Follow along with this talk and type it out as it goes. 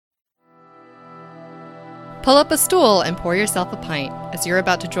Pull up a stool and pour yourself a pint as you're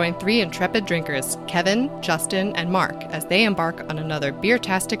about to join three intrepid drinkers, Kevin, Justin, and Mark, as they embark on another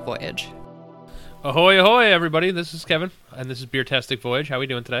beer-tastic voyage. Ahoy, ahoy, everybody. This is Kevin, and this is Beer-tastic Voyage. How are we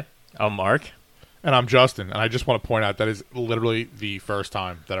doing today? I'm Mark. And I'm Justin, and I just want to point out that is literally the first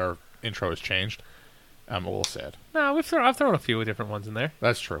time that our intro has changed. I'm a little sad. No, I've thrown a few different ones in there.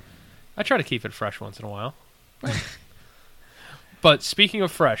 That's true. I try to keep it fresh once in a while. But speaking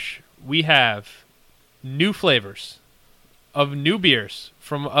of fresh, we have new flavors of new beers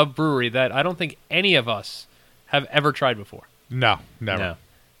from a brewery that I don't think any of us have ever tried before. No, never. No.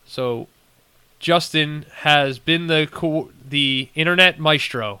 So Justin has been the internet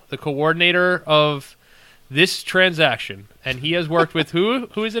maestro, the coordinator of this transaction, and he has worked with who?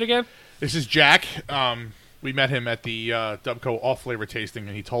 Who is it again? This is Jack. We met him at the Dubco off-flavor tasting,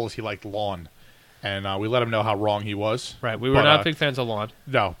 and he told us he liked lawn. And we let him know how wrong he was. Right, we were not big fans of lawn.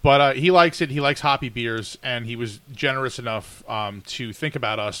 No, but he likes it. He likes hoppy beers, and he was generous enough to think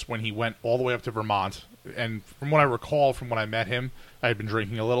about us when he went all the way up to Vermont. And from what I recall, from when I met him, I had been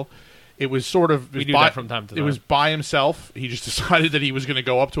drinking a little. It was sort of... We do that from time to time. It was by himself. He just decided that he was going to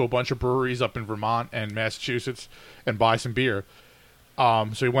go up to a bunch of breweries up in Vermont and Massachusetts and buy some beer.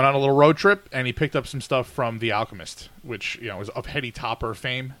 So he went on a little road trip, and he picked up some stuff from The Alchemist, which is of Heady Topper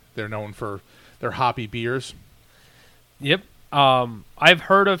fame. They're known for their hoppy beers. Yep. I've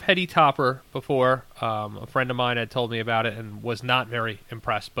heard of Heady Topper before. A friend of mine had told me about it and was not very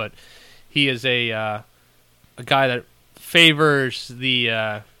impressed, but he is a guy that favors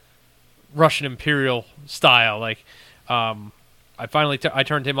the Russian Imperial style. Like, I finally I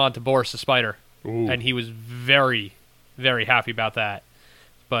turned him on to Boris the Spider, and he was very, very happy about that.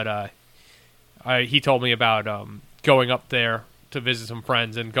 But he told me about going up there to visit some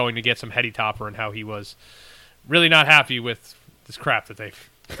friends and going to get some Heady Topper, and how he was really not happy with this crap that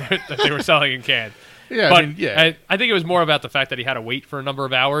they were selling in cans. Yeah, but I think it was more about the fact that he had to wait for a number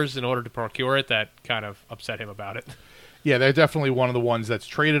of hours in order to procure it that kind of upset him about it. Yeah, they're definitely one of the ones that's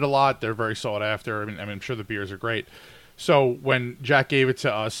traded a lot. They're very sought after. I mean, I'm sure the beers are great. So when Jack gave it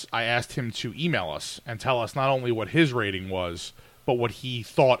to us, I asked him to email us and tell us not only what his rating was, but what he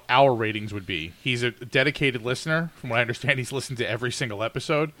thought our ratings would be. He's a dedicated listener. From what I understand, he's listened to every single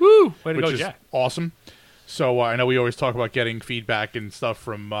episode. Woo! Way to which go, is Jack. Awesome. So I know we always talk about getting feedback and stuff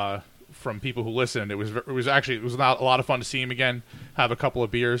from people who listen. It was not a lot of fun to see him again, have a couple of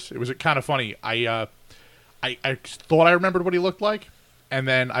beers. It was kind of funny. I thought I remembered what he looked like, and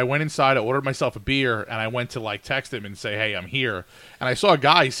then I went inside, I ordered myself a beer, and I went to text him and say, hey, I'm here. And I saw a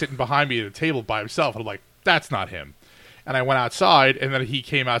guy sitting behind me at a table by himself, and I'm like, that's not him. And I went outside, and then he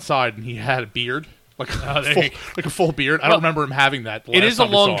came outside, and he had a beard, like a full beard. I don't remember him having that. It is a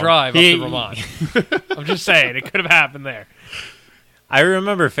long drive up to Vermont. I'm just saying, it could have happened there. I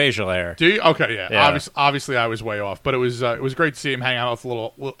remember facial hair. Do you? Okay, yeah. Obviously, I was way off, but it was great to see him hang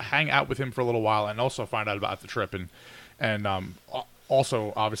out with him for a little while, and also find out about the trip, and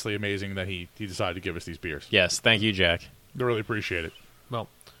also obviously amazing that he decided to give us these beers. Yes, thank you, Jack. I really appreciate it. Well,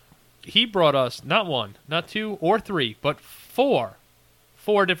 he brought us not one, not two, or three, but four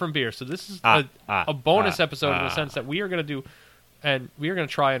different beers. So this is a bonus episode in the sense that we are going to do, and we are going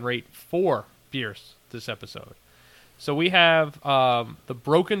to try and rate 4 beers this episode. So we have the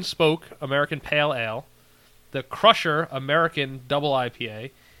Broken Spoke American Pale Ale, the Crusher American Double IPA,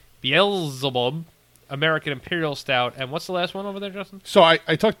 Beelzebub American Imperial Stout, and what's the last one over there, Justin? So I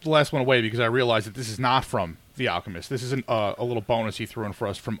took the last one away because I realized that this is not from The Alchemist. This is a little bonus he threw in for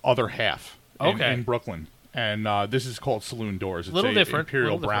us from Other Half in Brooklyn. And this is called Saloon Doors. It's a little different.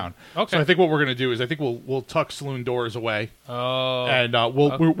 Imperial Brown. Okay. So I think what we're going to do is we'll tuck Saloon Doors away. Oh. And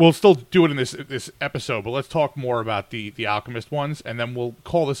we'll still do it in this episode, but let's talk more about the Alchemist ones, and then we'll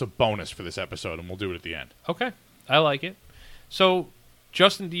call this a bonus for this episode, and we'll do it at the end. Okay. I like it. So,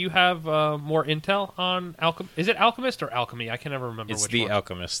 Justin, do you have more intel on Alchemist? Is it Alchemist or Alchemy? I can never remember it's which the one.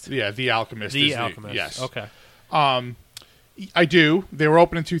 Alchemist. Yeah, The Alchemist. The Alchemist. Yes. Okay. I do. They were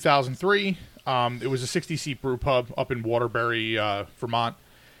open in 2003. It was a 60-seat brew pub up in Waterbury, Vermont.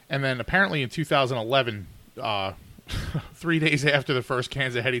 And then apparently in 2011, 3 days after the first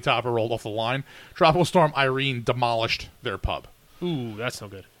cans of Heady Topper rolled off the line, Tropical Storm Irene demolished their pub. Ooh, that's no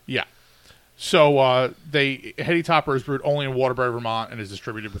good. Yeah. So Heady Topper is brewed only in Waterbury, Vermont, and is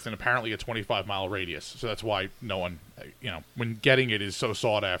distributed within apparently a 25-mile radius. So that's why no one, when getting it is so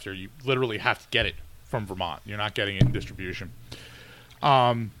sought after, you literally have to get it from Vermont. You're not getting it in distribution.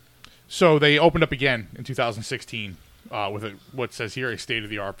 So they opened up again in 2016 with what says here a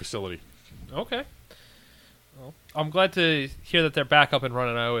state-of-the-art facility. Okay. Well, I'm glad to hear that they're back up and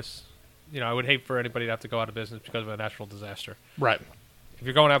running. I would hate for anybody to have to go out of business because of a natural disaster. Right. If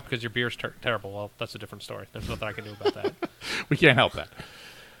you're going out because your beer's terrible, well, that's a different story. There's nothing I can do about that. We can't help that.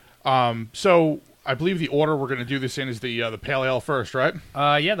 So I believe the order we're going to do this in is the Pale Ale first, right?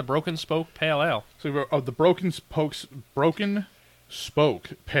 Yeah, the Broken Spoke Pale Ale. So the Broken Spoke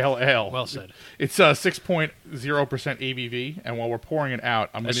Pale Ale. Well said. It's 6.0% ABV, and while we're pouring it out,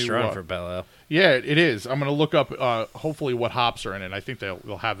 I'm going That's to strong for Pale Ale. Yeah, it is. I'm going to look up hopefully what hops are in it. I think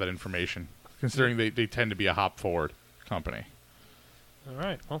they'll have that information, considering they tend to be a hop forward company. All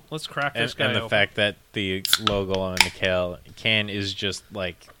right. Well, let's crack this guy And the open. fact that the logo on the can is just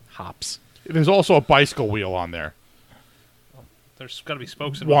like hops. There's also a bicycle wheel on there. There's got to be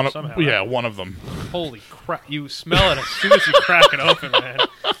spokes One involved of, somehow. yeah, right? one of them. Holy crap! You smell it as soon as you crack it open, man.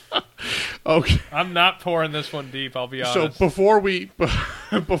 Okay. I'm not pouring this one deep. I'll be So honest. before we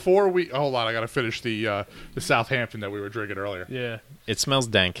hold on, I got to finish the Southampton that we were drinking earlier. Yeah. It smells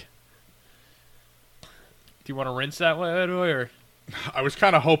dank. Do you want to rinse that way, or? I was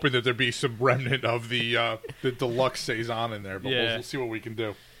kind of hoping that there'd be some remnant of the deluxe saison in there, but Yeah. we'll see what we can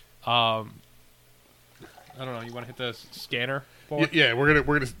do. I don't know. You want to hit the scanner? For it? Yeah, we're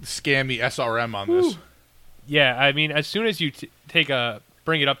gonna scan the SRM on this. Yeah. I mean, as soon as you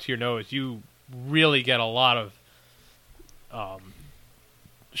bring it up to your nose, you really get a lot of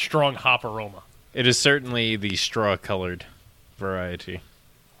strong hop aroma. It is certainly the straw-colored variety.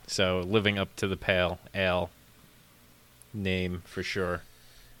 So living up to the Pale Ale name for sure.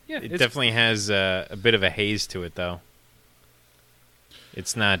 Yeah, It definitely has a bit of a haze to it, though.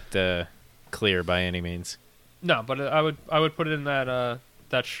 It's not clear by any means. No, but I would put it in that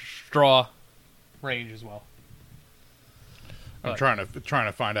straw range as well. I'm trying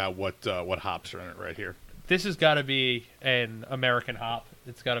to find out what hops are in it right here. This has got to be an American hop.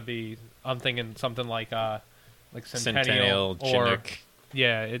 It's got to be. I'm thinking something like Centennial or Chinook.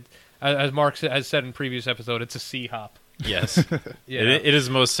 yeah. As Mark has said in previous episode, it's a C hop. Yes. Yeah, It is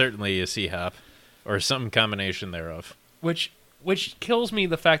most certainly a C hop or some combination thereof. which kills me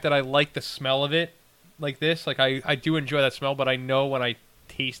the fact that I like the smell of it like this. Like I do enjoy that smell, but I know when I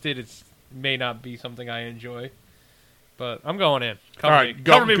taste it, it may not be something I enjoy. But I'm going in. Cover All me, right,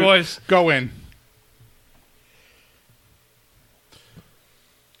 cover me, boys. Go in.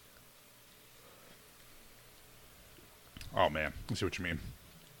 Oh man, I see what you mean.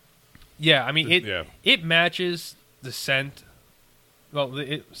 Yeah, I mean it. Yeah. It matches the scent. Well,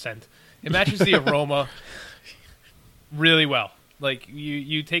 it matches the aroma really well. Like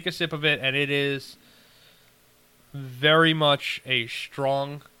you take a sip of it, and it is very much a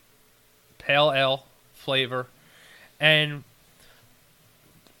strong pale ale flavor. And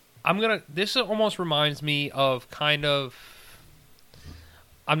this almost reminds me of kind of.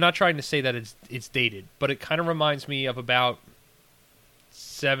 I'm not trying to say that it's dated, but it kind of reminds me of about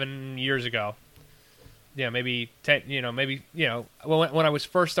 7 years ago. Yeah, maybe 10. When I was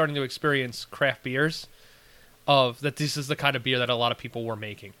first starting to experience craft beers, of that this is the kind of beer that a lot of people were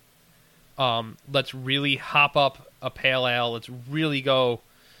making. Let's really hop up a pale ale. Let's really go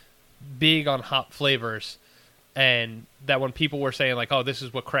big on hop flavors, and that when people were saying like, "Oh, this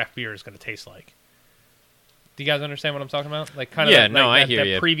is what craft beer is going to taste like." Do you guys understand what I'm talking about? Like kind of Yeah, no, I hear that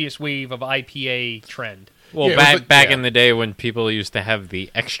you. previous wave of IPA trend. Well, Yeah, it was back yeah. in the day when people used to have the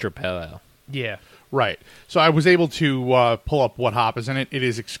extra Pale Ale. Yeah. Right. So I was able to pull up what hop is in it. It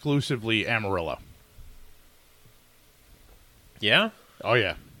is exclusively Amarillo. Yeah? Oh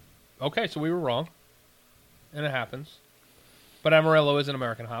yeah. Okay, so we were wrong, and it happens. But Amarillo is an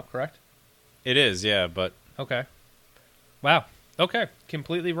American hop, correct? It is, yeah, but Okay. Wow. Okay,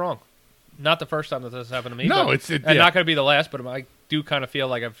 completely wrong. Not the first time that this happened to me. No, but, and and not going to be the last. But I do kind of feel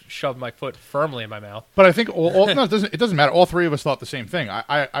like I've shoved my foot firmly in my mouth. But I think no, it doesn't matter. All three of us thought the same thing.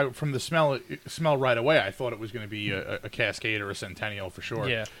 I from the smell right away, I thought it was going to be a Cascade or a Centennial for sure.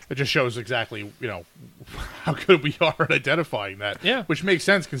 Yeah. It just shows exactly how good we are at identifying that. Yeah. Which makes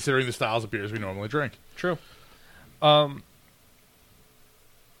sense considering the styles of beers we normally drink. True. I'm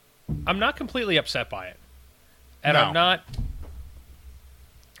not completely upset by it, and No. I'm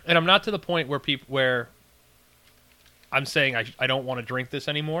not to the point where I'm saying I don't want to drink this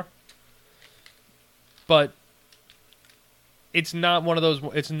anymore. But it's not one of those.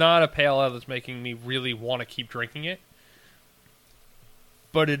 It's not a pale ale that's making me really want to keep drinking it.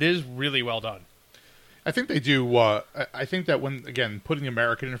 But it is really well done. I think they do. I think that when again putting the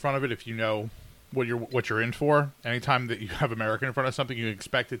American in front of it, if you know what you're in for, anytime that you have American in front of something, you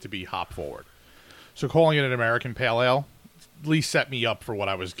expect it to be hop forward. So calling it an American Pale Ale at least set me up for what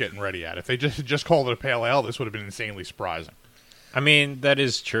I was getting ready at. If they just called it a Pale Ale, this would have been insanely surprising. I mean, that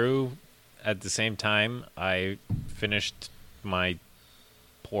is true. At the same time, I finished my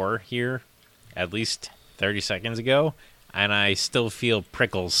pour here at least 30 seconds ago. and I still feel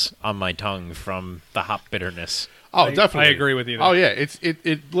prickles on my tongue from the hop bitterness. Oh, definitely. I agree with you there. Oh yeah,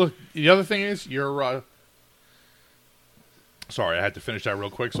 it. Look, the other thing is you're. Sorry, I had to finish that real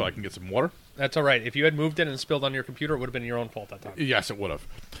quick so I can get some water. That's all right. If you had moved in and spilled on your computer, it would have been your own fault that time. Yes, it would have.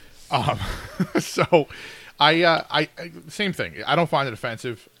 So, I same thing. I don't find it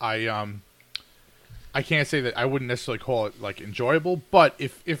offensive. I can't say that I wouldn't necessarily call it like enjoyable, but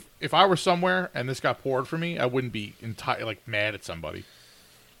if I were somewhere and this got poured for me, I wouldn't be like mad at somebody.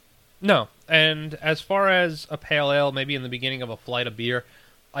 No, and as far as a pale ale, maybe in the beginning of a flight of beer,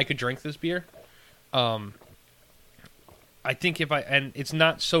 I could drink this beer. I think and it's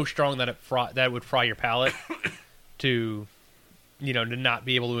not so strong that it would fry your palate to not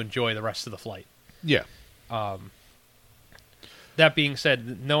be able to enjoy the rest of the flight. Yeah. That being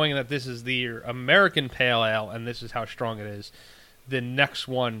said, knowing that this is the American pale ale and this is how strong it is, the next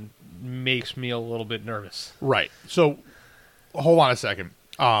one makes me a little bit nervous. Right. So, hold on a second.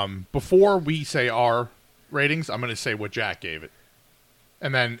 Before we say our ratings, I'm going to say what Jack gave it.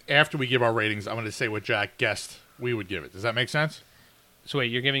 And then after we give our ratings, I'm going to say what Jack guessed we would give it. Does that make sense? So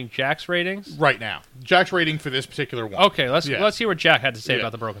wait, you're giving Jack's ratings? Right now. Jack's rating for this particular one. Okay, let's hear what Jack had to say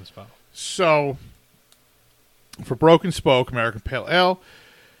about the Broken Spoke. So, for Broken Spoke, American Pale Ale,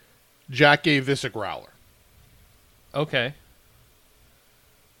 Jack gave this a growler. Okay,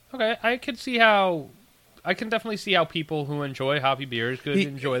 I can definitely see how people who enjoy hoppy beers could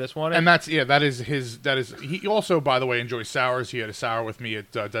enjoy this one. And that is he also, by the way, enjoys sours. He had a sour with me at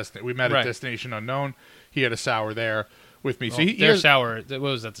we met at Destination Unknown. He had a sour there with me. So their sour, what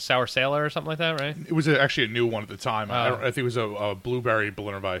was that, the Sour Sailor or something like that, right? It was actually a new one at the time. I think it was a blueberry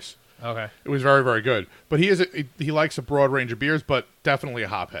Berliner Weiss. Okay. It was very, very good. But he likes a broad range of beers, but definitely a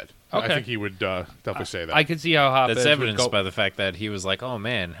hophead. Okay. I think he would definitely say that. I could see how hophead. That's evidenced by the fact that he was like, "Oh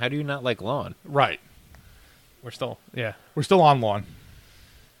man, how do you not like lawn?" Right. We're still on lawn.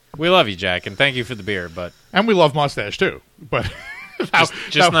 We love you, Jack, and thank you for the beer, and we love Mustache too. But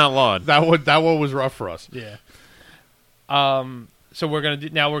just not lawn. That one was rough for us. Yeah. So we're gonna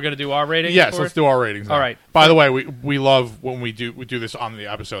do our ratings. Yes, let's do our ratings now. All right. By the way, we love when we do this on the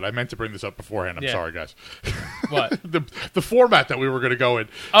episode. I meant to bring this up beforehand. I'm sorry, guys. What? the format that we were going to go in.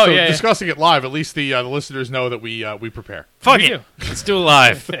 Oh, so discussing it live, at least the listeners know that we prepare. Fuck it. Let's do it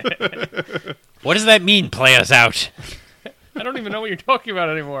live. What does that mean? Play us out. I don't even know what you're talking about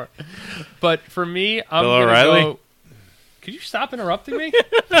anymore. But for me, I'm Bill gonna O'Reilly? go. Could you stop interrupting me?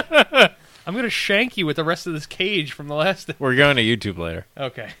 I'm going to shank you with the rest of this cage from the last... We're going to YouTube later.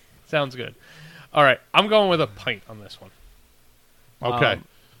 Okay. Sounds good. All right. I'm going with a pint on this one. Okay.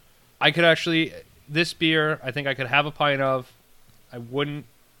 I could actually... This beer, I think I could have a pint of. I wouldn't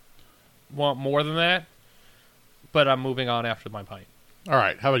want more than that, but I'm moving on after my pint. All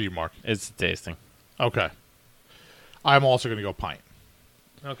right. How about you, Mark? It's tasting. Okay. I'm also going to go pint.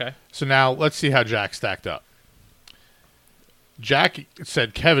 Okay. So now let's see how Jack stacked up. Jack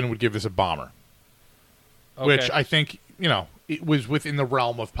said Kevin would give this a bomber, which I think, it was within the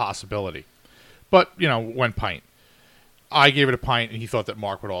realm of possibility. But, went pint. I gave it a pint, and he thought that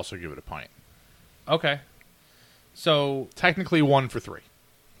Mark would also give it a pint. Okay. So... Technically 1 for 3.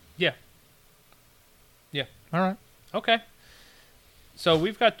 Yeah. Yeah. All right. Okay. So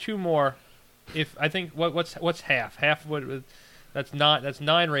we've got 2 more. If I think what's half? Half would that's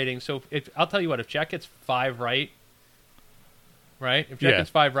 9 ratings. So I'll tell you what, if Jack gets 5 right. Right? If Jack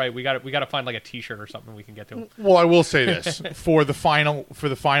gets 5 right, we got to find like a T-shirt or something we can get to him. Well, I will say this for this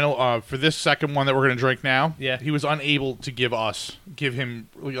second one that we're going to drink now. Yeah. He was unable to give us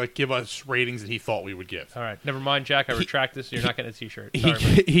ratings that he thought we would give. All right, never mind, Jack. I retract this. You're not getting a T-shirt. Sorry,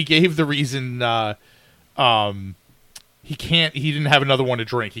 he gave the reason. He didn't have another one to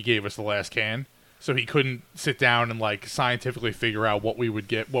drink. He gave us the last can, so he couldn't sit down and scientifically figure out what we would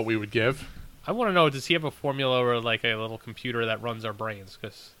give. I want to know, does he have a formula or like a little computer that runs our brains?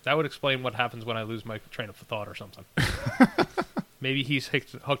 Because that would explain what happens when I lose my train of thought or something. Maybe he's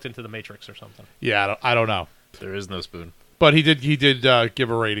hooked into the Matrix or something. Yeah, I don't know. There is no spoon. But he did give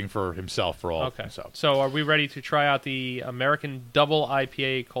a rating for himself for all. Okay. So are we ready to try out the American Double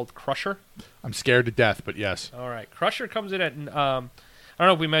IPA called Crusher? I'm scared to death, but yes. All right. Crusher comes in at, I don't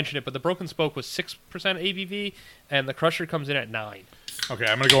know if we mentioned it, but the Broken Spoke was 6% ABV, and the Crusher comes in at 9. Okay,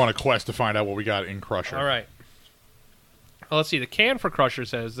 I'm going to go on a quest to find out what we got in Crusher. All right. Well, let's see. The can for Crusher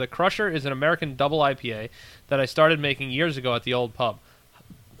says, the Crusher is an American double IPA that I started making years ago at the old pub.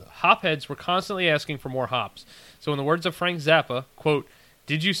 Hopheads were constantly asking for more hops. So in the words of Frank Zappa, quote,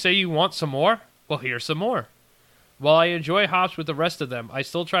 "Did you say you want some more? Well, here's some more. While I enjoy hops with the rest of them, I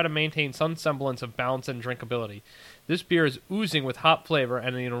still try to maintain some semblance of balance and drinkability. This beer is oozing with hop flavor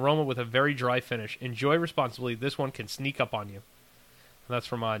and an aroma with a very dry finish. Enjoy responsibly. This one can sneak up on you. And that's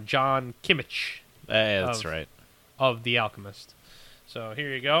from John Kimmich That's right. of The Alchemist. So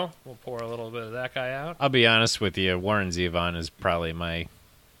here you go. We'll pour a little bit of that guy out. I'll be honest with you. Warren Zevon is probably my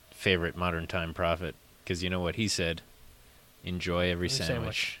favorite modern time prophet because you know what he said? Enjoy every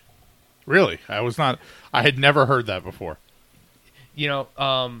sandwich. Really? I had never heard that before. You know,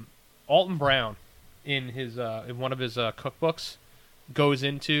 Alton Brown in one of his cookbooks goes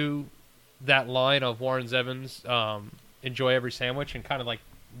into that line of Warren Zevon's enjoy every sandwich and kind of like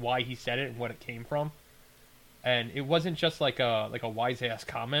why he said it and what it came from. And it wasn't just like a wise ass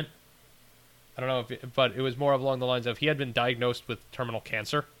comment. I don't know but it was more along the lines of he had been diagnosed with terminal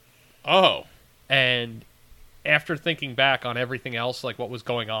cancer. Oh. And after thinking back on everything else, like what was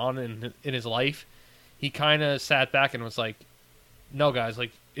going on in his life, he kind of sat back and was like, no, guys, like,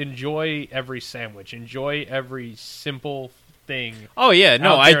 enjoy every sandwich. Enjoy every simple thing. Oh, yeah.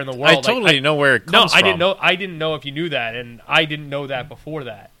 No, out there in the world. I totally know where it comes from. I didn't know if you knew that, and I didn't know that before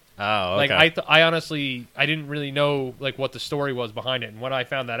that. Oh, okay. Like, I honestly, I didn't really know, like, what the story was behind it. And when I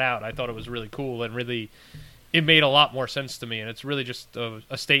found that out, I thought it was really cool and really, it made a lot more sense to me. And it's really just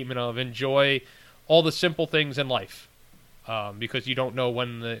a statement of enjoy all the simple things in life, because you don't know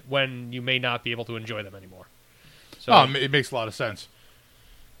when you may not be able to enjoy them anymore. So, it makes a lot of sense.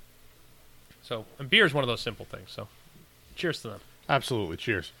 And beer is one of those simple things. So, cheers to them. Absolutely,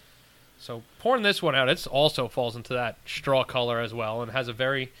 cheers. So, pouring this one out, it also falls into that straw color as well, and has a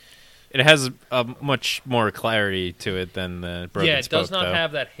very... It has a much more clarity to it than the Broken Yeah, it Spoke, does not though.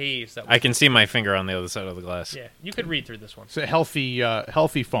 have that haze. I can see my finger on the other side of the glass. Yeah, you could read through this one. It's a healthy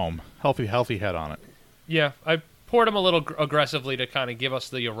foam, healthy head on it. Yeah, I poured them a little aggressively to kind of give us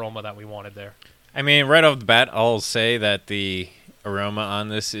the aroma that we wanted there. I mean, right off the bat, I'll say that the aroma on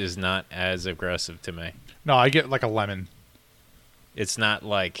this is not as aggressive to me. No, I get like a lemon. It's not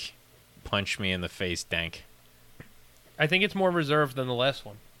like punch me in the face dank. I think it's more reserved than the last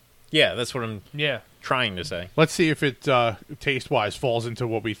one. Yeah, that's what I'm Yeah. trying to say. Let's see if it taste-wise falls into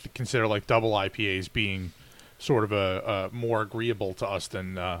what we consider like double IPAs being sort of a more agreeable to us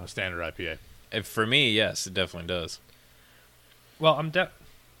than a standard IPA. For me, yes, it definitely does. Well,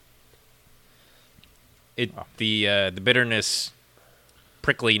 The bitterness,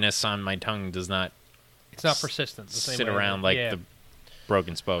 prickliness on my tongue does not. It's not persistent. The same sit way around like the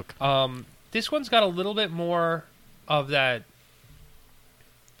Broken Spoke. This one's got a little bit more of that.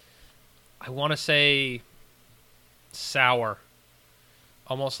 I want to say sour,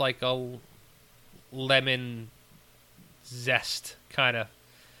 almost like a lemon zest kind of,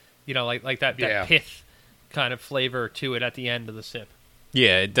 like that pith kind of flavor to it at the end of the sip.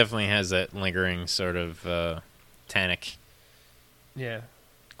 Yeah, it definitely has that lingering sort of tannic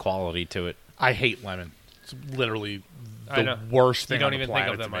quality to it. I hate lemon. It's literally I know. the worst thing You don't on the even planet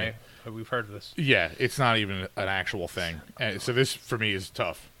think of to them. me. We've heard of this. Yeah, it's not even an actual thing. And so this for me is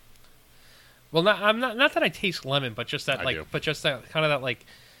tough. Well, I'm not that I taste lemon, but just that I do. just that kind of that like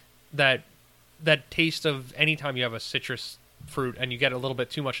that taste of anytime you have a citrus fruit and you get a little bit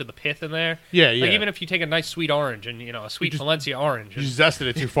too much of the pith in there. Yeah. Like even if you take a nice sweet orange and a sweet Valencia orange, You zested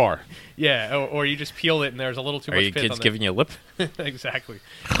it too far. yeah, or you just peel it and there's a little too Are much you pith kids on giving you lip? Exactly.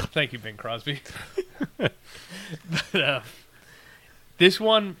 Thank you, Bing Crosby. But, this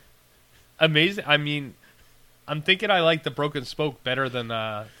one, amazing. I mean, I'm thinking I like the Broken Spoke better than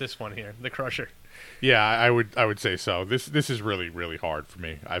this one here, the Crusher. Yeah, I would say so. This is really, really hard for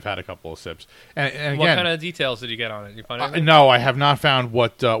me. I've had a couple of sips, and again, What kind of details did you get on it? You find anything? no, I have not found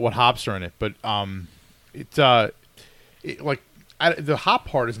what hops are in it, but the hop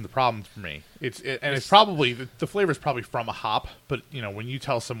part isn't the problem for me. It's probably the flavor is probably from a hop, but when you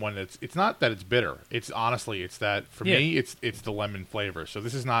tell someone it's not that it's bitter. It's honestly it's that for me it's the lemon flavor. So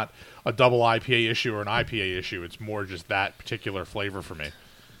this is not a double IPA issue or an IPA issue. It's more just that particular flavor for me.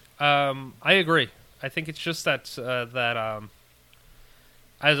 I agree. I think it's just that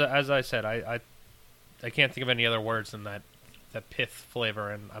as I said, I can't think of any other words than that pith flavor,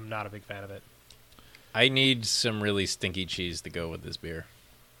 and I'm not a big fan of it. I need some really stinky cheese to go with this beer.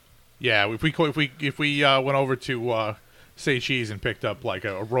 Yeah, if we went over to Say Cheese and picked up like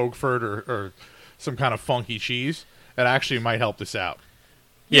a Roquefort or some kind of funky cheese, that actually might help this out.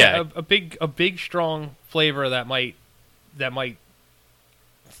 Yeah, a big strong flavor that might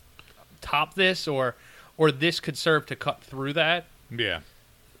top this, or this could serve to cut through that. Yeah.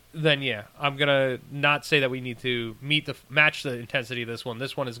 Then I'm gonna not say that we need to match the intensity of this one.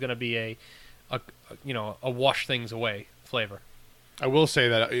 This one is gonna be a wash things away flavor. I will say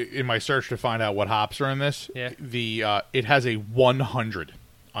that in my search to find out what hops are in this, Yeah. it has a 100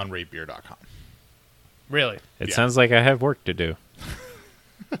 on ratebeer.com. Really? It sounds like I have work to do.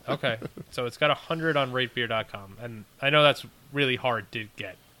 Okay. So it's got 100 on ratebeer.com, and I know that's really hard to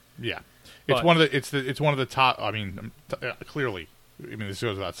get. Yeah, it's But- one of the it's one of the top. I mean, clearly, I mean this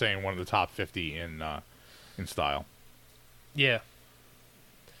goes without saying, one of the top 50 in style. Yeah.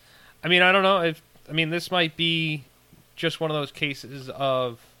 I mean, I don't know if this might be just one of those cases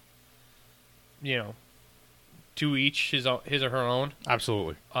of, to each his or her own.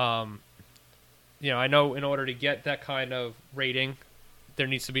 Absolutely. I know in order to get that kind of rating, there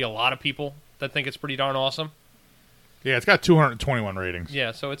needs to be a lot of people that think it's pretty darn awesome. Yeah, it's got 221 ratings.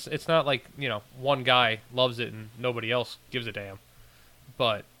 Yeah, so it's not like, one guy loves it and nobody else gives a damn.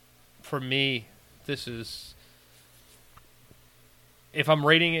 But for me, this is, if I'm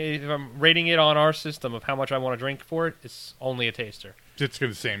rating it on our system of how much I want to drink for it, it's only a taster. It's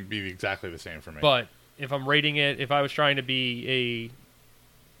going to be exactly the same for me. But if I'm rating it, if I was trying to be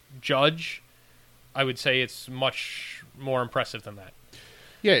a judge, I would say it's much more impressive than that.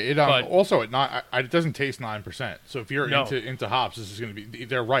 yeah, it but- also it doesn't taste 9%. So if you're No. into hops, this is going to be.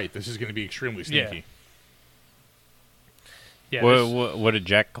 They're right. This is going to be extremely sneaky. Yeah. What did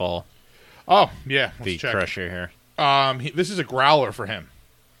Jack call Oh yeah, let's the check. crusher here? This is a growler for him.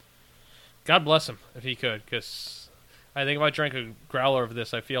 God bless him if he could, because I think if I drank a growler of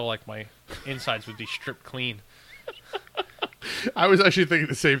this, I feel like my insides would be stripped clean. I was actually thinking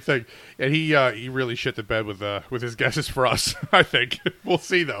the same thing, and he really shit the bed with his guesses for us. I think we'll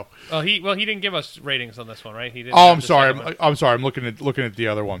see though. He didn't give us ratings on this one, right? He didn't. Oh, have I'm the sorry. second one. I'm sorry. I'm looking at the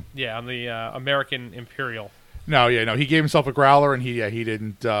other one. Yeah, on the American Imperial. No, he gave himself a growler, and he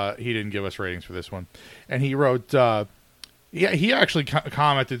didn't give us ratings for this one, and he wrote he actually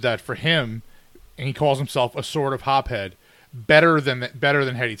commented that for him, and he calls himself a sort of hophead, better than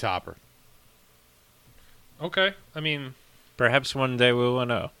Heady Topper. Okay, I mean, Perhaps one day we will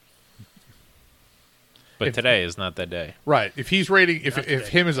know. But today is not that day. Right. If he's rating if Not today.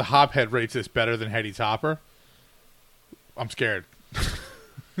 him as a hophead rates this better than Heady Topper, I'm scared.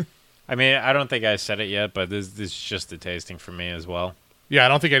 I mean, I don't think I said it yet, but this is just a tasting for me as well. Yeah, I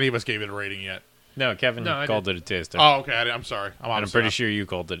don't think any of us gave it a rating yet. No, Kevin No, I called it a taster. Oh, okay. I'm sorry. and I'm pretty sure you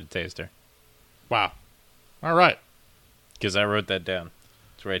called it a taster. Wow. All right. Because I wrote that down.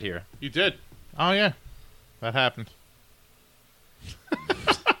 It's right here. You did. Oh yeah, that happened.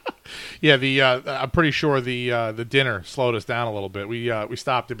 Yeah, I'm pretty sure the dinner slowed us down a little bit. We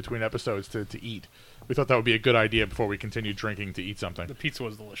stopped in between episodes to eat. We thought that would be a good idea before we continued drinking to eat something. the pizza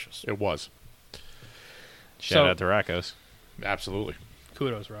was delicious. It was. Shout So- out to Rocco's. Absolutely.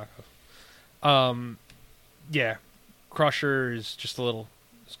 Kudos, Rocco. Yeah, Crusher is just a little.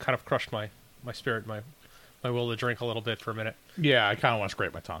 It's kind of crushed my spirit, my will to drink a little bit for a minute. Yeah, I kind of want to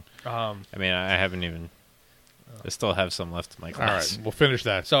scrape my tongue. I mean, I haven't even... I still have some left in my All glass. right, we'll finish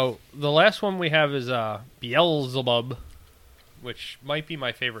that. So the last one we have is Beelzebub, which might be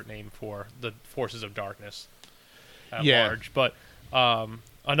my favorite name for the forces of darkness at Yeah. large. But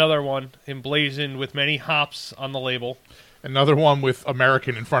another one emblazoned with many hops on the label. Another one with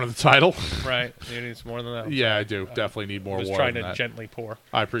American in front of the title. Right, you need some more than that. Yeah, I do. Definitely need more I was water trying than to that. gently pour.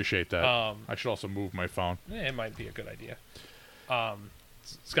 I appreciate that. Um, I should also move my phone. Yeah, it might be a good idea.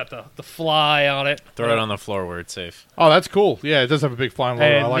 It's got the fly on it. Throw it on the floor where it's safe. Oh, that's cool. Yeah, it does have a big flying logo.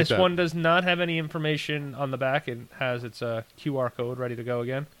 And I like this that. one does not have any information on the back. It has its QR code ready to go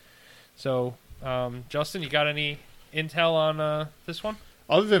again. So, Justin, you got any intel on this one?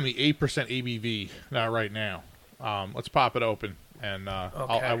 Other than the 8% ABV, not right now. Let's pop it open, and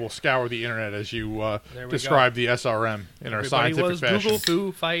I will scour the internet as you There we describe the SRM in our Everybody scientific was fashion. Google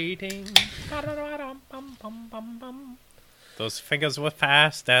Foo fighting. Those fingers were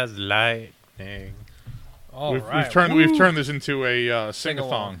fast as lightning. All We've right. turned this into a sing-a-thong.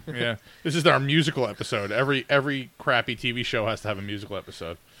 Sing-along. Yeah, this is our musical episode. Every crappy TV show has to have a musical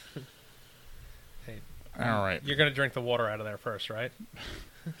episode. Hey, All right. You're going to drink the water out of there first, right?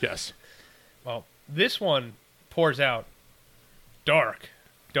 Yes. Well, this one pours out dark.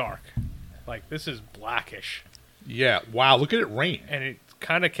 Like, this is blackish. Yeah. Wow. Look at it rain. And it's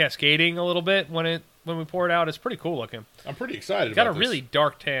kind of cascading a little bit when we pour it out. It's pretty cool looking. I'm pretty excited. It's got a about really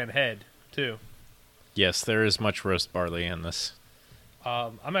dark tan head, too. Yes, there is much roast barley in this.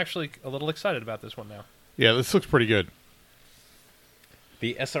 I'm actually a little excited about this one now. Yeah, this looks pretty good.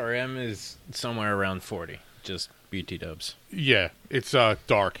 The SRM is somewhere around 40. Just BT dubs. Yeah, it's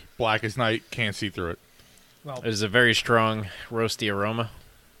dark, black as night. Can't see through it. Well, There's a very strong roasty aroma.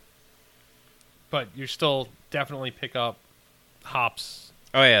 but you still definitely pick up hops.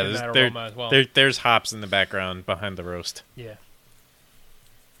 Oh yeah, In there's, that there, aroma as well. there's hops in the background behind the roast. Yeah.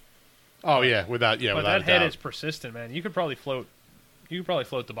 Oh yeah, without But without that a head doubt. is persistent, man. You could probably float. You could probably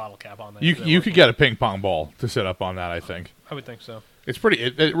float the bottle cap on that. You could get a ping pong ball to sit up on that. I think I would think so. it's pretty.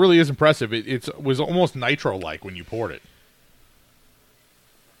 It really is impressive. It was almost nitro like when you poured it.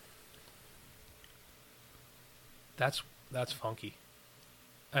 That's funky,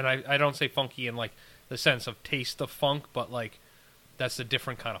 and I don't say funky in like the sense of taste of funk, but like that's a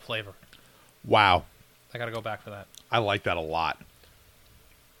different kind of flavor. Wow, I got to go back for that. I like that a lot.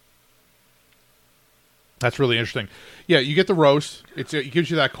 That's really interesting. Yeah, you get the roast. It gives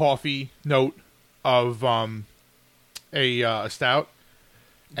you that coffee note of a stout,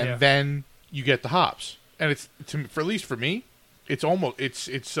 and Yeah. then you get the hops. And it's at least for me, it's almost it's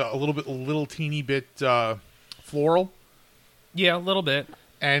a little teeny bit floral, Yeah, a little bit.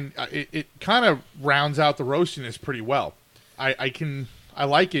 and it kind of rounds out the roastiness pretty well. I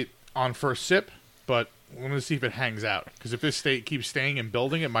like it on first sip, but I'm going to see if it hangs out, because if this keeps staying and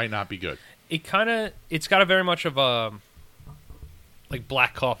building, it might not be good. It's got a very much of a like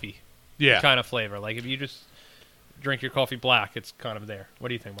black coffee Yeah. kind of flavor. Like if you just drink your coffee black, it's kind of there. What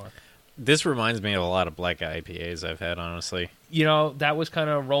do you think, Mark? This reminds me of a lot of black IPAs I've had, honestly. You know, that was kind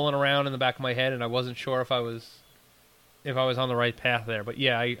of rolling around in the back of my head, and I wasn't sure if I was on the right path there. But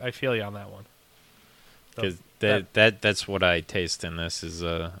yeah, I feel you on that one. So Because that's what I taste in this is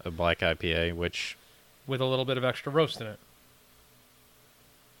a black IPA, which with a little bit of extra roast in it.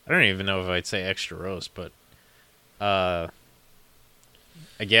 I don't even know if I'd say extra roast, but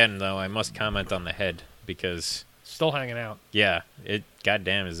again, though, I must comment on the head because, Still hanging out. yeah,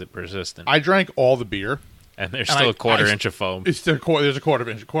 goddamn, is it persistent. I drank all the beer. And there's and still I- a quarter I- inch of foam. There's a quarter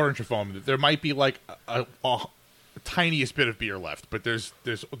inch of foam. There might be like a tiniest bit of beer left, but there's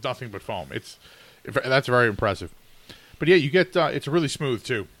nothing but foam. That's very impressive. But yeah, you get it's really smooth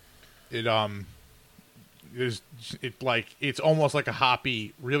too. It's almost like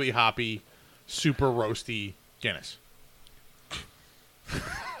a really hoppy, super roasty Guinness.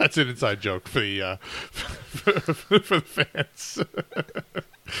 That's an inside joke for the for the fans.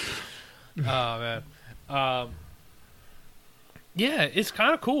 Oh man. Yeah, it's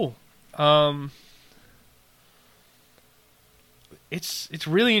kind of cool. It's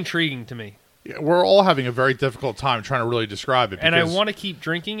really intriguing to me, Yeah, we're all having a very difficult time trying to really describe it. and I because- want to keep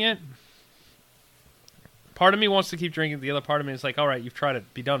drinking it. Part of me wants to keep drinking. The other part of me is like, all right, you've tried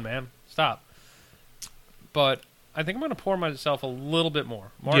it. Be done, man. Stop. But I think I'm going to pour myself a little bit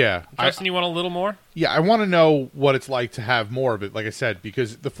more. Mark, Yeah, Justin, you want a little more? Yeah, I want to know what it's like to have more of it. Like I said,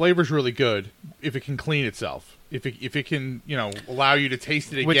 because the flavor's really good if it can clean itself. If it can, allow you to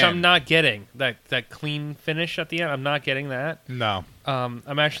taste it again. Which I'm not getting. That clean finish at the end. I'm not getting that. No. I'm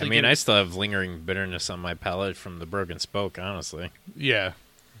actually. I mean, getting, I still have lingering bitterness on my palate from the Broken Spoke, honestly. Yeah.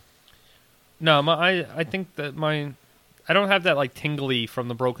 No, I think that I don't have that like tingly from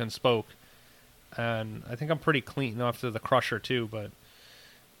the Broken Spoke, and I think I'm pretty clean after the Crusher too. But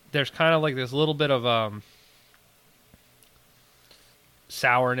there's kind of like this little bit of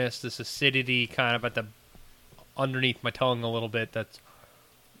sourness, this acidity, kind of at the underneath my tongue a little bit. That's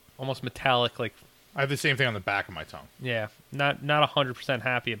almost metallic. Like I have the same thing on the back of my tongue. yeah, not 100%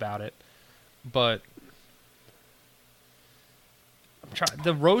 happy about it, but.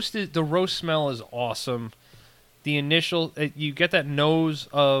 The roast smell is awesome. The initial you get that nose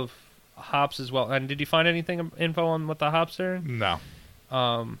of hops as well. And did you find anything info on what the hops are? No.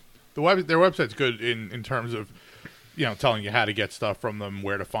 Um, Their website's good in terms of telling you how to get stuff from them,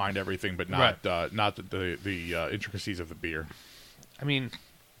 where to find everything, but not not the intricacies of the beer. I mean,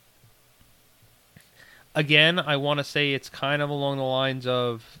 again, I want to say it's kind of along the lines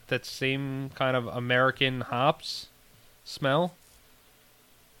of that same kind of American hops smell.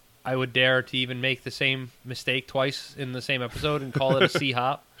 I would dare to even make the same mistake twice in the same episode and call it a C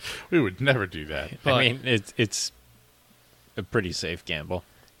hop. We would never do that. But- I mean, it's a pretty safe gamble.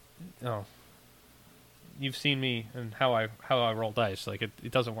 Oh, you've seen me and how I roll dice. Like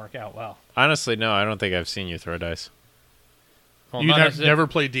it doesn't work out well. Honestly, no, I don't think I've seen you throw dice. Well, You not as if- never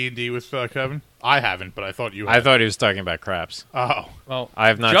played D&D with Kevin? I haven't, but I thought you had. I thought he was talking about craps. Oh. Well, I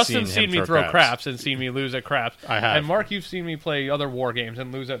have not Justin's seen him me throw throw craps. craps and seen me lose at craps. I have. And Mark, you've seen me play other war games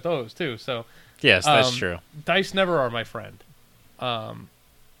and lose at those too. So Yes, that's true. dice never are my friend. But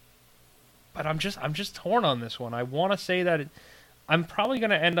I'm just torn on this one. I want to say that I'm probably going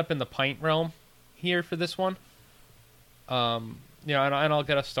to end up in the pint realm here for this one. And I'll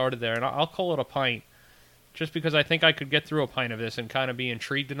get us started there, and I'll call it a pint, just because I think I could get through a pint of this and kind of be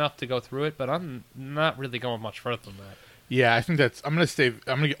intrigued enough to go through it. But I'm not really going much further than that. Yeah, I think I'm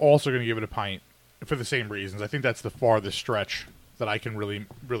also going to give it a pint for the same reasons. I think that's the farthest stretch that I can really,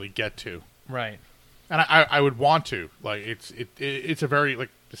 really get to. Right. And I would want to. Like it's a very, like,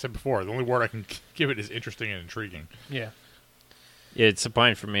 I said before, the only word I can give it is interesting and intriguing. Yeah. It's a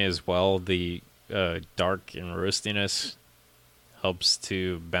pint for me as well. The dark and roastiness helps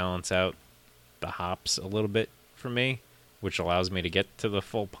to balance out the hops a little bit for me, which allows me to get to the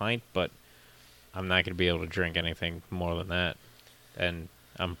full pint, but I'm not going to be able to drink anything more than that. And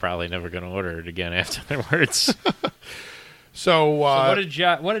I'm probably never going to order it again afterwards. So what did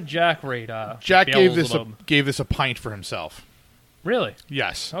Jack rate? Jack gave Beelzebub? this a pint for himself. Really?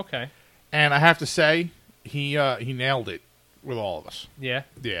 Yes. Okay. And I have to say, he nailed it with all of us. Yeah.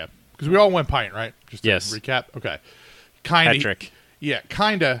 Yeah. Because we all went pint, right? Just to Yes. recap. Okay. Kinda. Patrick. Yeah,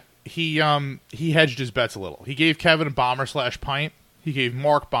 kinda. He hedged his bets a little. He gave Kevin a bomber/pint. He gave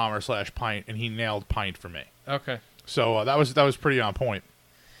Mark bomber/pint, and he nailed pint for me. Okay. So that was pretty on point.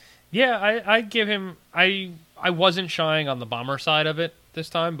 Yeah, I'd give him. I wasn't shying on the bomber side of it this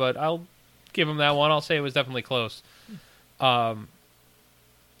time, but I'll give him that one. I'll say it was definitely close. Yeah,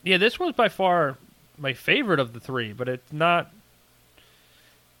 this was by far my favorite of the three, but it's not.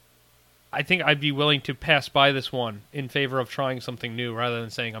 I think I'd be willing to pass by this one in favor of trying something new rather than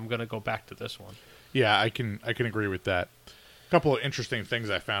saying I'm going to go back to this one. Yeah, I can agree with that. A couple of interesting things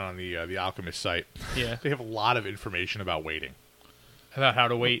I found on the Alchemist site. Yeah. They have a lot of information about waiting. About how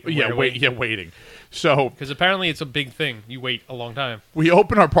to wait. Waiting. So Because apparently it's a big thing. You wait a long time. we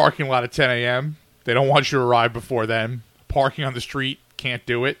open our parking lot at 10 a.m. They don't want you to arrive before then. Parking on the street, can't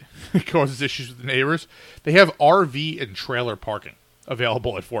do it. It causes issues with the neighbors. They have RV and trailer parking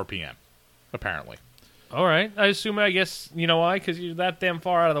available at 4 p.m., apparently. All right. I guess, you know why? Because you're that damn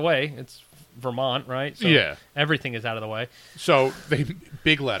far out of the way. It's Vermont, right? So Yeah. everything is out of the way. So they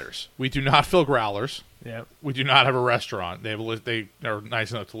big letters. We do not fill growlers. Yeah. We do not have a restaurant. They are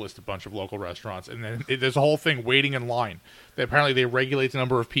nice enough to list a bunch of local restaurants, and then there's a whole thing waiting in line. Apparently, they regulate the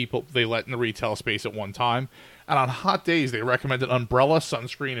number of people they let in the retail space at one time, and on hot days, they recommend an umbrella,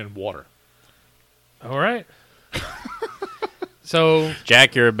 sunscreen, and water. All right. So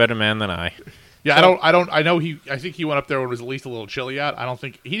Jack, you're a better man than I. Yeah, So- I think he went up there when it was at least a little chilly out. I don't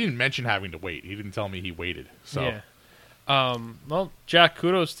think he didn't mention having to wait. He didn't tell me he waited. So yeah. Well, Jack,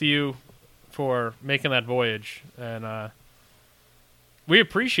 kudos to you for making that voyage, and we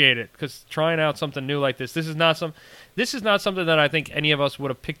appreciate it because trying out something new like this is not something that I think any of us would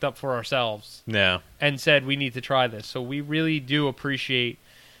have picked up for ourselves No. and said we need to try this. So we really do appreciate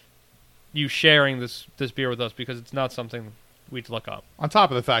you sharing this beer with us because it's not something we'd look up. on top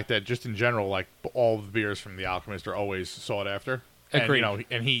of the fact that just in general, like all the beers from the Alchemist are always sought after, and Agreed.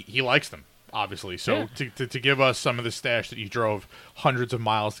 and he likes them obviously. So to give us some of the stash that you drove hundreds of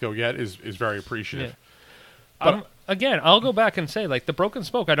miles to go get is very appreciative. Yeah. Again, I'll go back and say, like, the Broken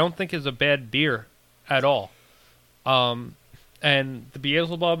Spoke I don't think is a bad beer at all. And the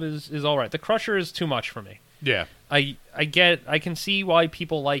Beelzebub is all right. The Crusher is too much for me. Yeah. I can see why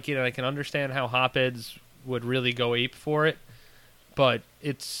people like it, and I can understand how hopheads would really go ape for it, but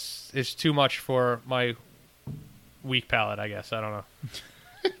it's too much for my weak palate, I guess. I don't know.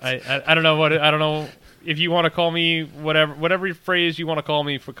 I don't know I don't know if you want to call me whatever phrase you want to call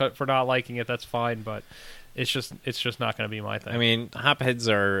me for not liking it. That's fine, but it's just not going to be my thing. I mean, hopheads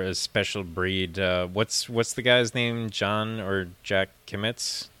are a special breed. What's the guy's name? John or Jack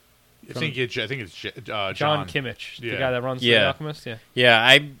Kimmitz? I think it's John. John Kimmich, Yeah. the guy that runs Yeah. The Alchemist. Yeah.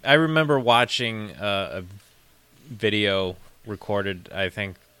 Yeah, I remember watching a video recorded, I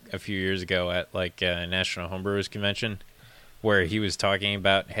think, a few years ago at like a National Homebrewers Convention, where he was talking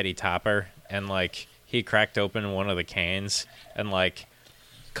about Hetty Topper, and like he cracked open one of the cans and like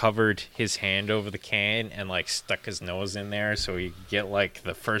covered his hand over the can and like stuck his nose in there so he could get like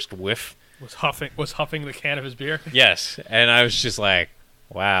the first whiff. Was huffing the can of his beer. Yes, and I was just like,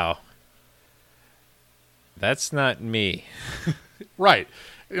 wow, that's not me. Right.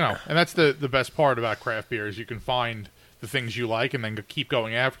 And that's the best part about craft beer is you can find the things you like and then keep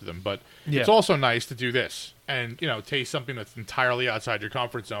going after them. But Yeah. it's also nice to do this and, taste something that's entirely outside your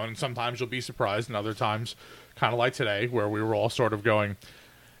comfort zone. And sometimes you'll be surprised, and other times, kind of like today, where we were all sort of going,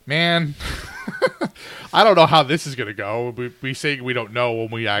 man, I don't know how this is going to go. We say we don't know when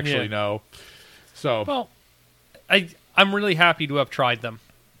we actually know. So, Well, I'm really happy to have tried them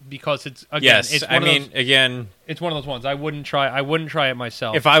because it's again. Yes, It's I one of mean, those, again, it's one of those ones I wouldn't try it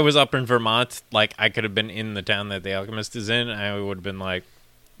myself. if I was up in Vermont, like I could have been in the town that the Alchemist is in, I would have been like,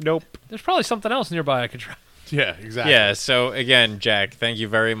 nope. There's probably something else nearby I could try. yeah, exactly. Yeah, so again, Jack, thank you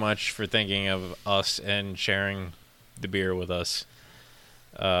very much for thinking of us and sharing the beer with us.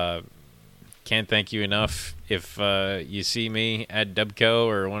 Can't thank you enough. If you see me at Dubco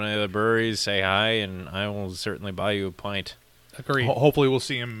or one of the breweries, say hi, and I will certainly buy you a pint. Agreed. Hopefully we'll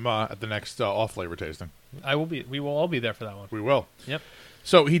see him at the next off-flavor tasting. We will all be there for that one. We will. Yep.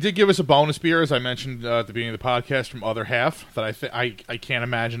 So he did give us a bonus beer, as I mentioned at the beginning of the podcast, from Other Half that I can't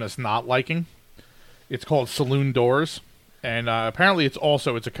imagine us not liking. It's called Saloon Doors, and apparently it's a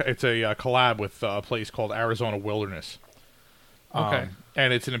collab with a place called Arizona Wilderness. Okay.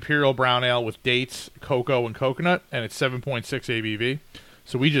 And it's an imperial brown ale with dates, cocoa, and coconut, and it's 7.6 ABV.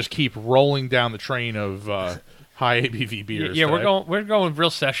 So we just keep rolling down the train of high ABV beers. Yeah, today. we're going real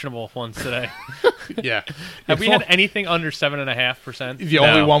sessionable ones today. Yeah. Have we had anything under 7.5%? The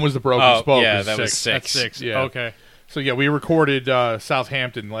only one was the Broken Spoke. Yeah, was that was 6. six. That's 6. Yeah. Okay. So yeah, we recorded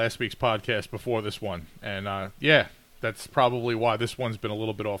Southampton last week's podcast before this one, and yeah, that's probably why this one's been a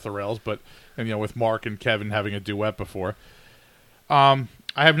little bit off the rails. But with Mark and Kevin having a duet before, I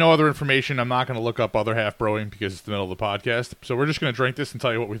have no other information. I'm not going to look up Other Half Brewing because it's the middle of the podcast. So we're just going to drink this and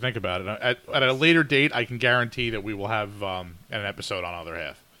tell you what we think about it. At a later date, I can guarantee that we will have an episode on Other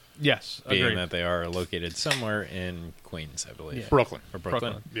Half. Yes, Being agreed. that they are located somewhere in Queens, I believe. Yeah. Brooklyn. Or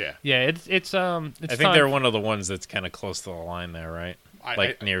Brooklyn. Yeah. Yeah, it's I think time- they're one of the ones that's kind of close to the line there, right?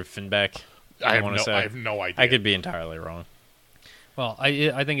 Near Finbeck. I wanna say. have no idea. I could be entirely wrong. Well,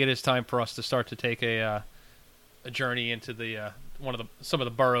 I think it is time for us to start to take a journey into the some of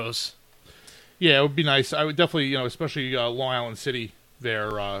the boroughs. Yeah, it would be nice. I would definitely, especially Long Island City.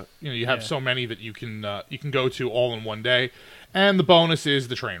 There, you have so many that you can go to all in one day, and the bonus is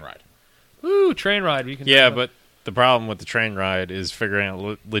the train ride. Woo, train ride. We can. Yeah, but the problem with the train ride is figuring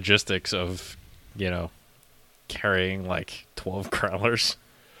out logistics of, carrying like 12 growlers.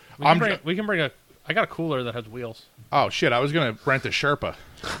 we can bring a. I got a cooler that has wheels. Oh shit! I was gonna rent a Sherpa.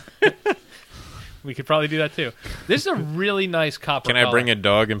 We could probably do that too. This is a really nice copper. Can I bring a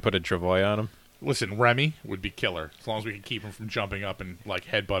dog and put a travoy on him? Listen, Remy would be killer as long as we can keep him from jumping up and like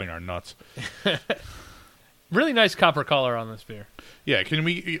headbutting our nuts. Really nice copper color on this beer. Yeah, can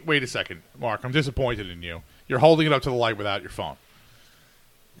we wait a second, Mark? I'm disappointed in you. You're holding it up to the light without your phone.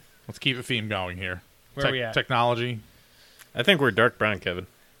 Let's keep the theme going here. Where are we at? Technology. I think we're dark brown, Kevin.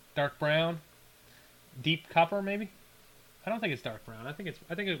 Dark brown, deep copper, maybe. I don't think it's dark brown. I think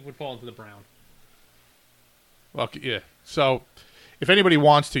it would fall into the brown. Well, yeah. So, if anybody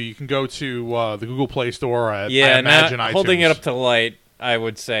wants to, you can go to the Google Play Store. I imagine now, iTunes. holding it up to the light, I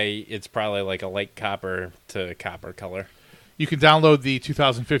would say it's probably like a light copper to copper color. You can download the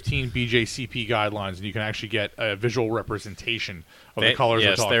 2015 BJCP guidelines, and you can actually get a visual representation of the colors we're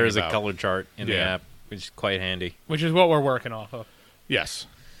Yes, talking there is about. a color chart in the Yeah. app, which is quite handy. Which is what we're working off of. Yes.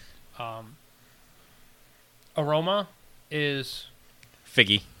 Aroma is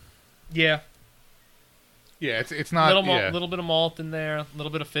Figgy. yeah, Yeah, it's not... little bit of malt in there, a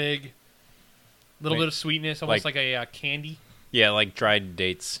little bit of fig, a little bit of sweetness, almost like a candy. Yeah, like dried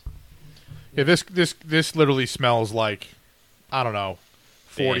dates. Yeah, this literally smells like, I don't know,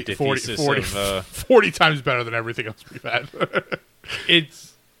 40 antithesis of, 40 times better than everything else we've had.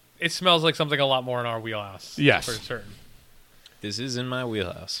 It smells like something a lot more in our wheelhouse. Yes. For certain. This is in my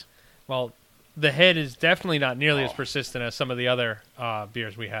wheelhouse. Well, the head is definitely not nearly as persistent as some of the other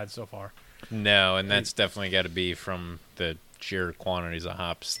beers we had so far. No, and that's definitely got to be from the sheer quantities of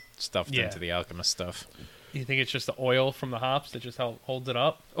hops stuffed Yeah. into the Alchemist stuff. You think it's just the oil from the hops that just holds it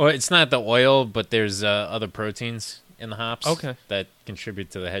up? Well, it's not the oil, but there's other proteins in the hops that contribute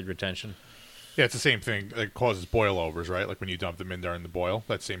to the head retention. Yeah, it's the same thing that causes boil overs, right? Like when you dump them in during the boil,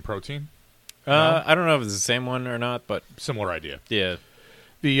 that same protein. I don't know if it's the same one or not, but Similar idea. yeah.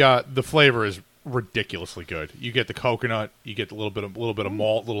 The flavor is ridiculously good. You get the coconut, you get a little bit of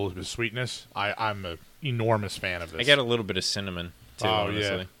malt, a little bit of sweetness. I'm an enormous fan of this. I get a little bit of cinnamon, too, Oh,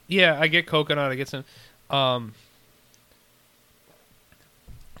 honestly. Yeah, I get coconut. I get some.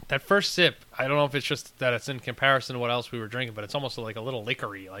 That first sip, I don't know if it's just that it's in comparison to what else we were drinking, but it's almost like a little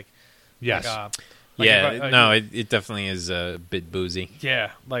liquor-y. Yes. It definitely is a bit boozy.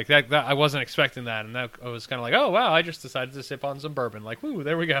 Yeah, like that. I wasn't expecting that, and that I was kind of like, oh wow, I just decided to sip on some bourbon. Like, woo,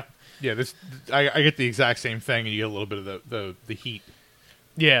 there we go. Yeah, I get the exact same thing, and you get a little bit of the heat.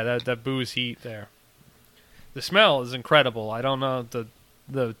 Yeah, that booze heat there. The smell is incredible. I don't know if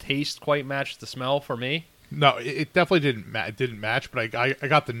the taste quite matched the smell for me. No, it definitely didn't match, but I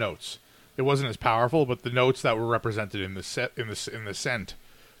got the notes. It wasn't as powerful, but the notes that were represented in the scent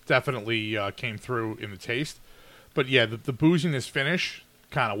definitely came through in the taste. But yeah, the booziness finish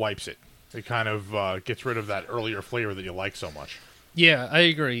kind of wipes it. It kind of gets rid of that earlier flavor that you like so much. Yeah, I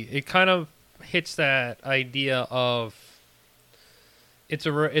agree. It kind of hits that idea of it's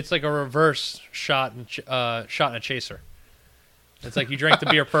like a reverse shot and a chaser. It's like you drank the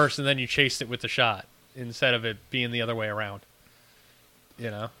beer first and then you chased it with the shot instead of it being the other way around. You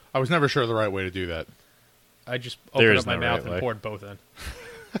know, I was never sure the right way to do that. I just opened There up is my no mouth right and way. poured both in.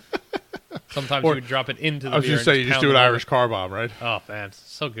 Sometimes Or- you would drop it into the I was beer. just saying, you just pound do an it on Irish car bomb, right? it. Oh man,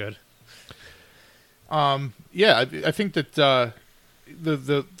 so good. Yeah, I think that the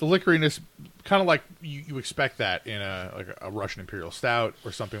liquoriness, kind of like you expect that in a Russian Imperial Stout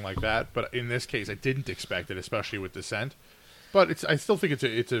or something like that. But in this case, I didn't expect it, especially with the scent. But I still think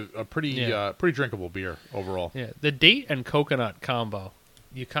it's a pretty Yeah. pretty drinkable beer overall. Yeah, the date and coconut combo,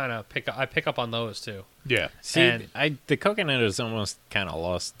 you kind of I pick up on those too. Yeah. See, And- the coconut is almost kind of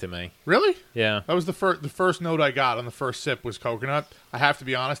lost to me. Really? Yeah. That was the first note I got on the first sip was coconut. I have to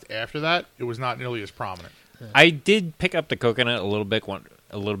be honest. After that, it was not nearly as prominent. I did pick up the coconut a little bit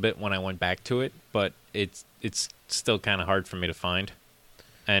when I went back to it, but it's still kind of hard for me to find.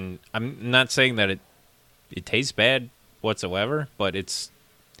 And I'm not saying that it tastes bad whatsoever, but it's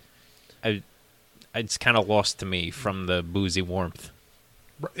kind of lost to me from the boozy warmth.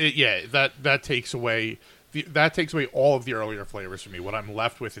 Yeah, that takes away all of the earlier flavors for me. What I'm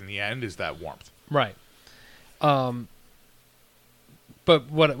left with in the end is that warmth. Right. But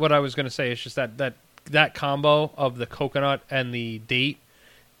what I was going to say is just that combo of the coconut and the date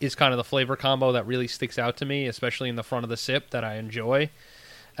is kind of the flavor combo that really sticks out to me, especially in the front of the sip that I enjoy.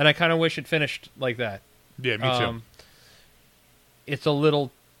 And I kind of wish it finished like that. Yeah, me too. It's a little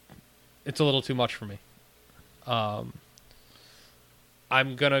too much for me. I'm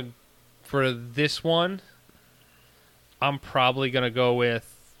gonna, for this one, I'm probably gonna go with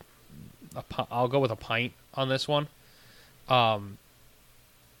I'll go with a pint on this one. But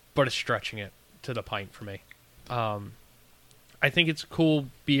it's stretching it to the pint for me. I think it's a cool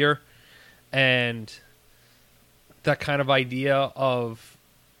beer, and that kind of idea of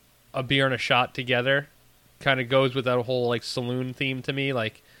a beer and a shot together kind of goes with that whole like saloon theme to me.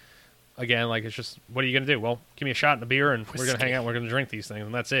 Like, again, like it's just, what are you gonna do? Well, give me a shot and a beer, and we're gonna hang out. And we're gonna drink these things,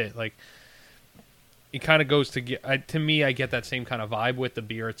 and that's it. Like, it kind of goes to me. I get that same kind of vibe with the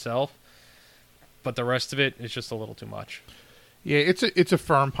beer itself, but the rest of it is just a little too much. Yeah, it's a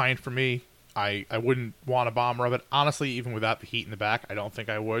firm pint for me. I wouldn't want a bomber of it. Honestly, even without the heat in the back, I don't think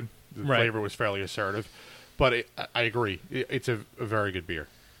I would. The Right. flavor was fairly assertive. But I agree. It's a very good beer.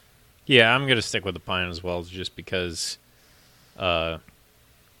 Yeah, I'm gonna stick with the pint as well, just because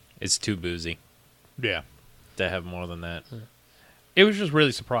it's too boozy Yeah. to have more than that. It was just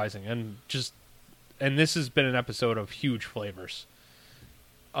really surprising, and this has been an episode of huge flavors.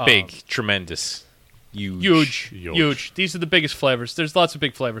 Big, tremendous, Huge. These are the biggest flavors. There's lots of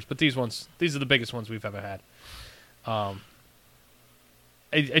big flavors, but these are the biggest ones we've ever had.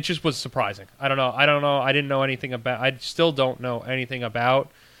 It just was surprising. I don't know. I didn't know anything about. I still don't know anything about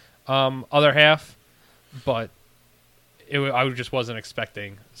Other Half, but I just wasn't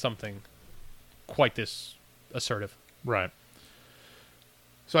expecting something quite this assertive. Right.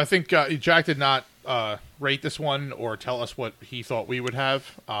 So I think Jack did not rate this one or tell us what he thought we would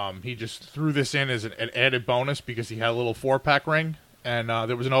have. He just threw this in as an added bonus because he had a little 4-pack ring, and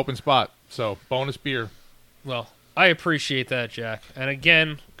there was an open spot. So, bonus beer. Well, I appreciate that, Jack. And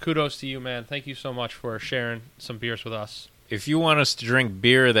again, kudos to you, man. Thank you so much for sharing some beers with us. If you want us to drink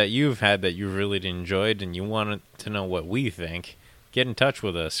beer that you've had that you really enjoyed, and you want to know what we think, get in touch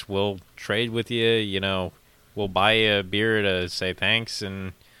with us. We'll trade with you. You know, we'll buy you a beer to say thanks,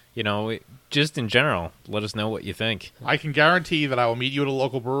 and just in general, let us know what you think. I can guarantee that I will meet you at a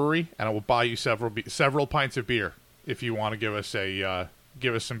local brewery, and I will buy you several pints of beer if you want to give us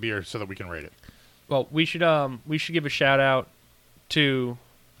some beer so that we can rate it. Well, we should give a shout out to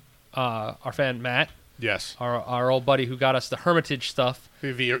our fan Matt, Yes, our old buddy who got us the Hermitage stuff.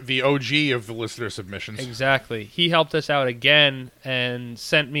 the OG of the listener submissions. Exactly. He helped us out again and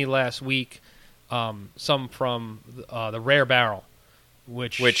sent me last week some from the Rare Barrel,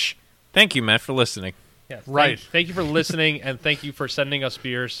 which thank you, Matt, for listening. yeah, Right. Thank you for listening, and thank you for sending us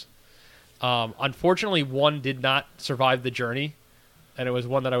beers. Unfortunately, one did not survive the journey, and it was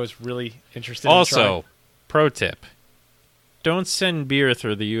one that I was really interested in trying. Also, pro tip: don't send beer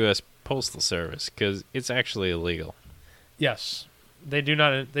through the U.S. Postal Service because it's actually illegal. Yes, they do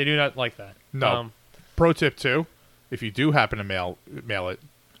not like that. No. Pro tip 2, if you do happen to mail it,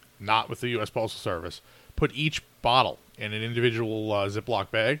 not with the U.S. Postal Service, put each bottle in an individual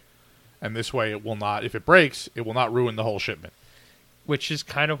Ziploc bag, and this way it will not, if it breaks, it will not ruin the whole shipment. Which is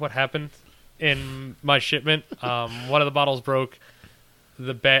kind of what happened in my shipment. One of the bottles broke.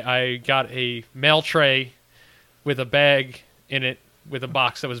 I got a mail tray with a bag in it with a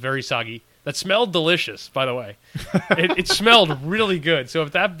box that was very soggy. That smelled delicious, by the way. It smelled really good. So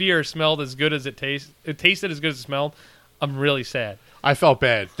if that beer smelled as good as it tasted as good as it smelled, I'm really sad. I felt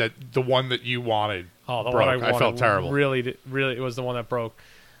bad that the one that you wanted Oh, the broke. one I wanted. I felt terrible. Really, it was the one that broke.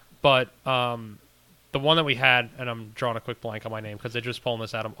 But the one that we had, and I'm drawing a quick blank on my name because they're just pulling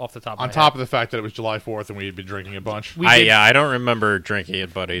this out off the top of my On head. top of the fact that it was July 4th and we had been drinking a bunch. I don't remember drinking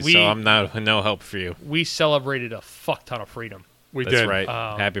it, buddy, so I'm no help for you. We celebrated a fuck ton of freedom. We That's did. right.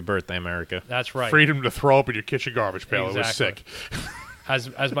 Happy birthday, America. That's right. Freedom to throw up in your kitchen garbage pail. Exactly. It was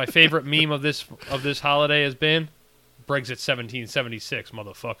sick. As my favorite meme of this holiday has been, Brexit 1776,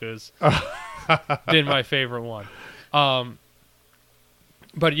 motherfuckers. Been my favorite one.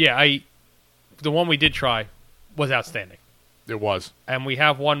 But yeah, the one we did try was outstanding. It was. And we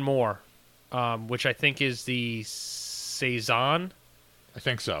have one more, which I think is the Saison, I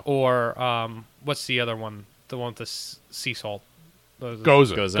think so. or what's the other one? The one with the sea salt.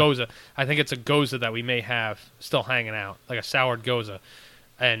 Goza. Goza. I think it's a Goza that we may have still hanging out, like a soured Goza.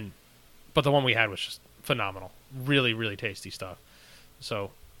 But the one we had was just phenomenal. Really, really tasty stuff. So,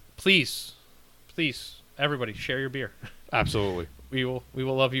 please, everybody, share your beer. Absolutely. We will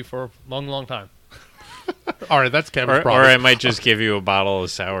love you for a long, long time. All right, that's Kevin's Or promise. I might just give you a bottle of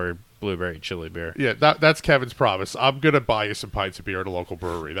sour blueberry chili beer. Yeah, that's Kevin's promise. I'm going to buy you some pints of beer at a local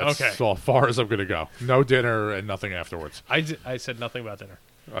brewery. That's Okay. as far as I'm going to go. No dinner and nothing afterwards. I said nothing about dinner.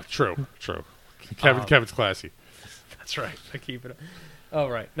 True. Kevin's classy. That's right. I keep it. All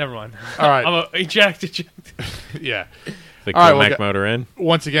right. Never mind. All right. I'm ejected. Yeah. The All right, Comac well, motor in.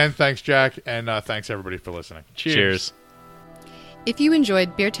 Once again, thanks, Jack, and thanks, everybody, for listening. Cheers. If you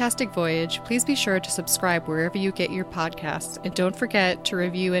enjoyed Beertastic Voyage, please be sure to subscribe wherever you get your podcasts, and don't forget to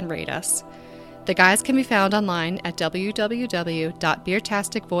review and rate us. The guys can be found online at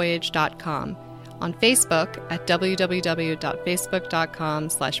www.beertasticvoyage.com, on Facebook at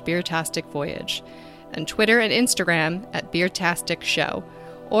www.facebook.com/beertasticvoyage, and Twitter and Instagram at Beertastic Show,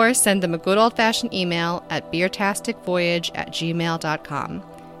 or send them a good old-fashioned email at beertasticvoyage@gmail.com.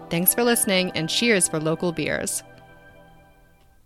 Thanks for listening, and cheers for local beers.